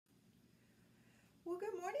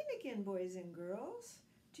good morning again, boys and girls.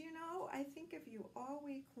 Do you know, I think of you all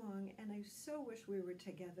week long, and I so wish we were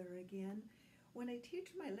together again. When I teach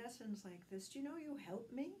my lessons like this, do you know you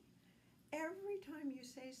help me? Every time you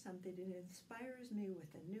say something, it inspires me with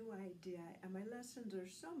a new idea, and my lessons are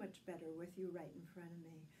so much better with you right in front of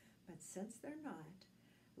me. But since they're not,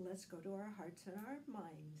 let's go to our hearts and our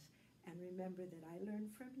minds and remember that I learn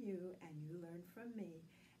from you and you learn from me.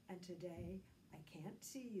 And today, I can't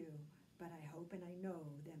see you, but I hope and I know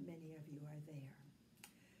that many of you are there.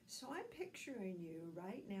 So I'm picturing you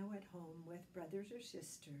right now at home with brothers or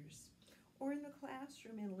sisters, or in the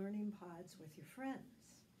classroom in learning pods with your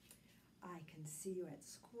friends. I can see you at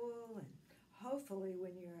school, and hopefully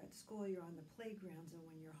when you're at school you're on the playgrounds, and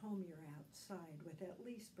when you're home you're outside with at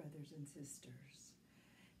least brothers and sisters.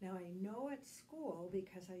 Now I know at school,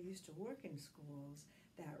 because I used to work in schools,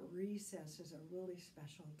 that recess is a really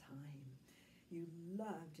special time. You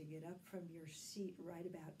love to get up from your seat right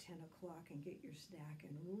about 10 o'clock and get your snack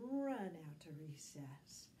and run out to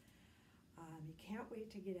recess. You can't wait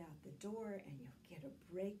to get out the door, and you'll get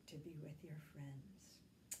a break to be with your friends.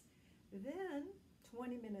 Then,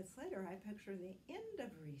 20 minutes later, I picture the end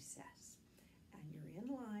of recess, and you're in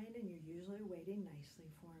line, and you're usually waiting nicely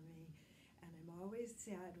for me, and I'm always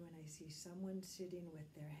sad when I see someone sitting with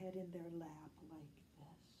their head in their lap like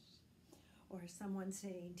this, or someone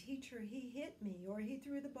saying, "Teacher, he hit me," or "he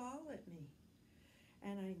threw the ball at me."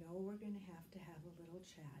 And I know we're going to have a little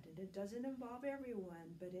chat, and it doesn't involve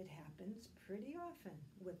everyone, but it happens pretty often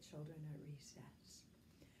with children at recess.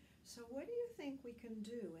 So what do you think we can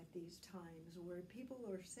do at these times where people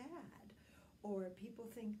are sad or people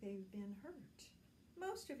think they've been hurt?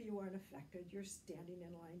 Most of you aren't affected. You're standing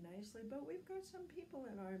in line nicely, but we've got some people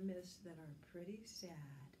in our midst that are pretty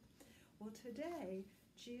sad. Well, today,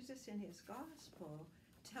 Jesus in his gospel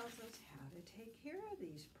tells us how to take care of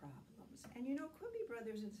these problems. And you know, it could be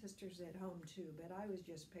brothers and sisters at home too, but I was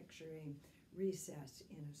just picturing recess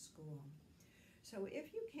in a school. So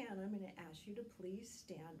if you can, I'm going to ask you to please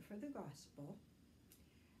stand for the gospel,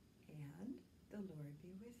 and the Lord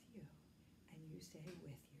be with you. And you say,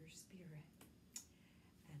 "with your spirit."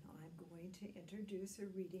 And I'm going to introduce a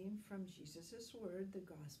reading from Jesus' word, the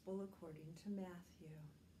gospel according to Matthew.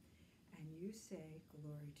 And you say,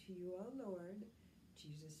 "Glory to you, O Lord.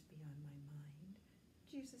 Jesus be on my mind.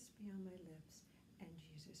 Jesus be on my lips. And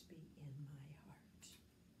Jesus be in my heart."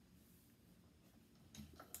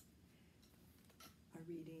 A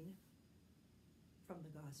reading from the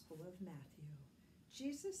Gospel of Matthew.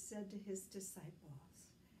 Jesus said to his disciples,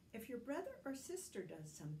 "If your brother or sister does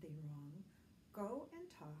something wrong, go and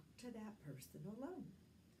talk to that person alone,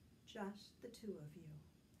 just the two of you.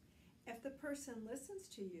 If the person listens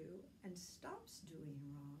to you and stops doing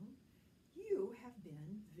wrong, you have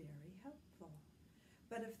been very helpful.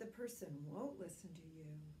 But if the person won't listen to you,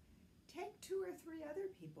 take 2 or 3 other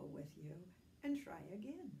people with you and try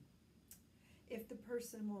again. If the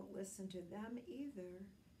person won't listen to them either,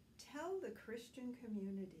 tell the Christian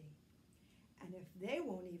community. And if they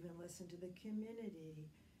won't even listen to the community,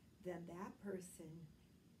 then that person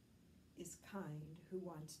is kind who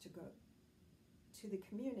wants to go to the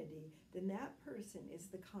community, then that person is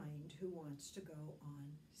the kind who wants to go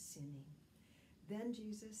on sinning." Then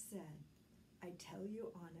Jesus said, "I tell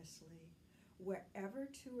you honestly, wherever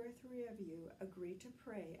 2 or 3 of you agree to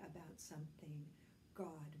pray about something,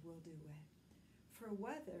 God will do it. For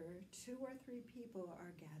whether 2 or 3 people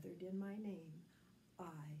are gathered in my name,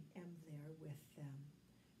 I am there with them."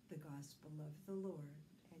 The gospel of the Lord.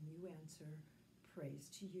 And you answer, "Praise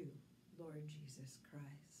to you, Lord Jesus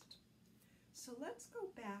Christ." So let's go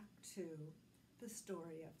back to the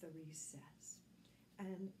story of the recess.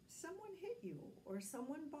 And someone hit you, or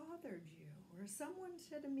someone bothered you, or someone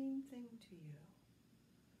said a mean thing to you.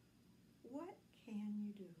 What can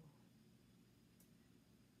you do?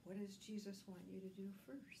 What does Jesus want you to do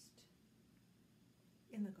first?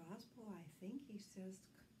 In the gospel, I think he says,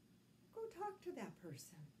 go talk to that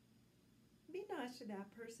person. Be nice to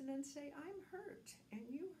that person and say, "I'm hurt, and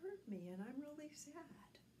you hurt me, and I'm really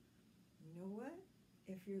sad." You know what?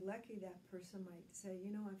 If you're lucky, that person might say,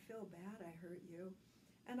 "You know, I feel bad I hurt you,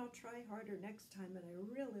 and I'll try harder next time, and I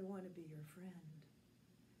really want to be your friend."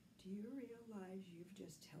 Do you realize you've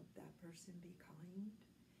just helped that person be kind?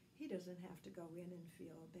 He doesn't have to go in and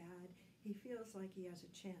feel bad. He feels like he has a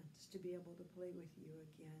chance to be able to play with you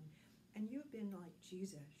again. And you've been like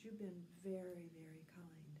Jesus. You've been very, very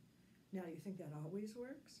kind. Now, do you think that always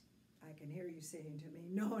works? I can hear you saying to me,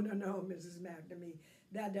 no, Mrs. McNamee,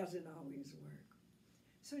 that doesn't always work.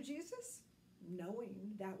 So Jesus,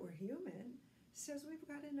 knowing that we're human, says we've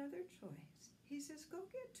got another choice. He says, go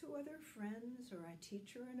get 2 other friends, or a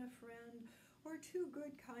teacher and a friend, or two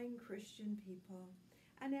good, kind Christian people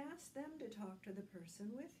and ask them to talk to the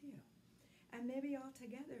person with you. And maybe all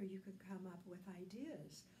together you could come up with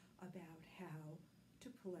ideas about how to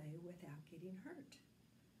play without getting hurt.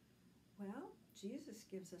 Well, Jesus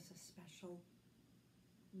gives us a special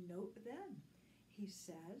note then. He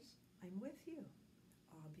says, I'm with you.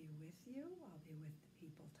 I'll be with you. I'll be with the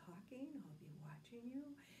people talking. I'll be watching you.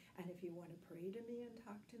 And if you want to pray to me and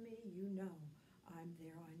talk to me, you know I'm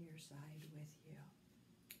there on your side with you.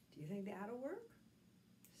 Do you think that'll work?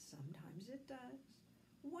 Sometimes it does.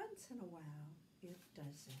 Once in a while, it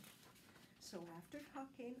doesn't. So after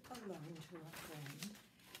talking alone to a friend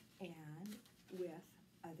and with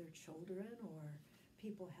other children or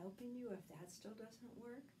people helping you, if that still doesn't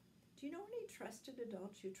work, do you know any trusted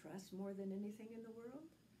adults you trust more than anything in the world?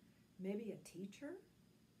 Maybe a teacher,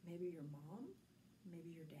 maybe your mom,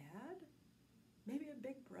 maybe your dad, maybe a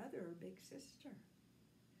big brother or big sister.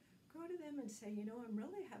 Go to them and say, I'm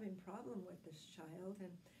really having a problem with this child,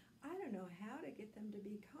 and I don't know how to get them to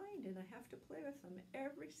be kind, and I have to play with them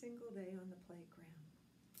every single day on the playground.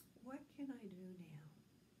 What can I do now?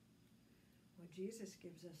 Well, Jesus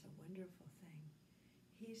gives us a wonderful thing.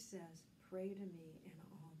 He says, pray to me and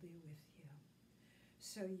I'll be with you.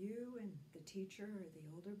 So you and the teacher or the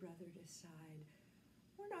older brother decide,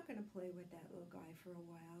 we're not going to play with that little guy for a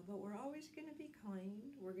while, but we're always going to be kind.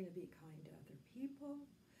 We're going to be kind to other people.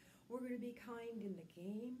 We're going to be kind in the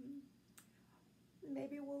game.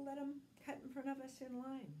 Maybe we'll let them cut in front of us in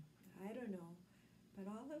line. I don't know. But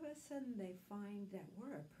all of a sudden they find that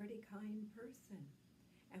we're a pretty kind person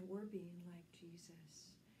and we're being like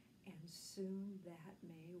Jesus. And soon that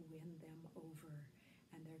may win them over.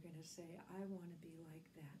 And they're going to say, I want to be like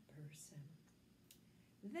that person.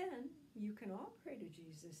 Then you can all pray to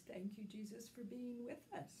Jesus. Thank you, Jesus, for being with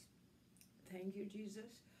us. Thank you,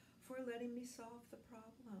 Jesus, for letting me solve the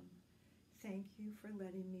problem. Thank you for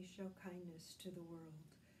letting me show kindness to the world,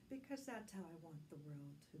 because that's how I want the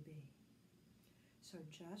world to be. So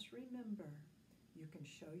just remember, you can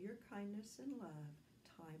show your kindness and love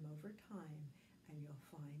time over time, and you'll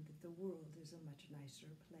find that the world is a much nicer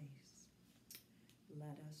place.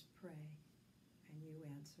 Let us pray, and you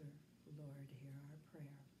answer, Lord, hear our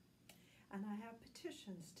prayer. And I have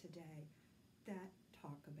petitions today that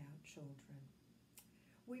talk about children.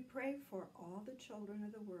 We pray for all the children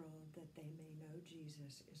of the world that they may know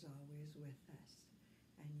Jesus is always with us.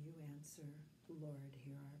 And you answer, Lord,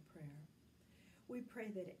 hear our prayer. We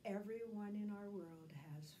pray that everyone in our world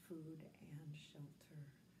has food and shelter.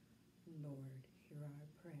 Lord, hear our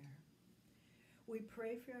prayer. We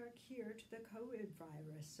pray for our cure to the COVID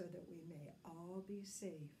virus so that we may all be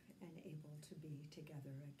safe and able to be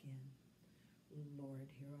together again. Lord,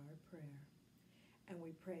 hear our prayer. And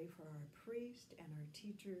we pray for our priest and our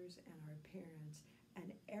teachers and our parents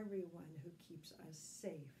and everyone who keeps us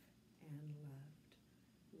safe and loved.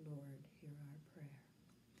 Lord, hear our prayer.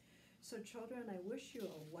 So children, I wish you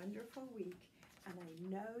a wonderful week, and I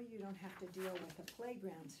know you don't have to deal with a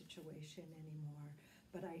playground situation anymore,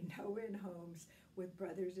 but I know in homes with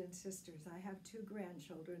brothers and sisters, I have 2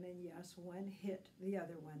 grandchildren, and yes, one hit the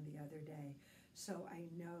other one the other day. So I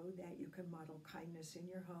know that you can model kindness in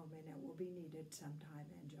your home, and it will be needed sometime.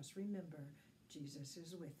 And just remember, Jesus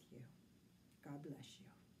is with you. God bless you.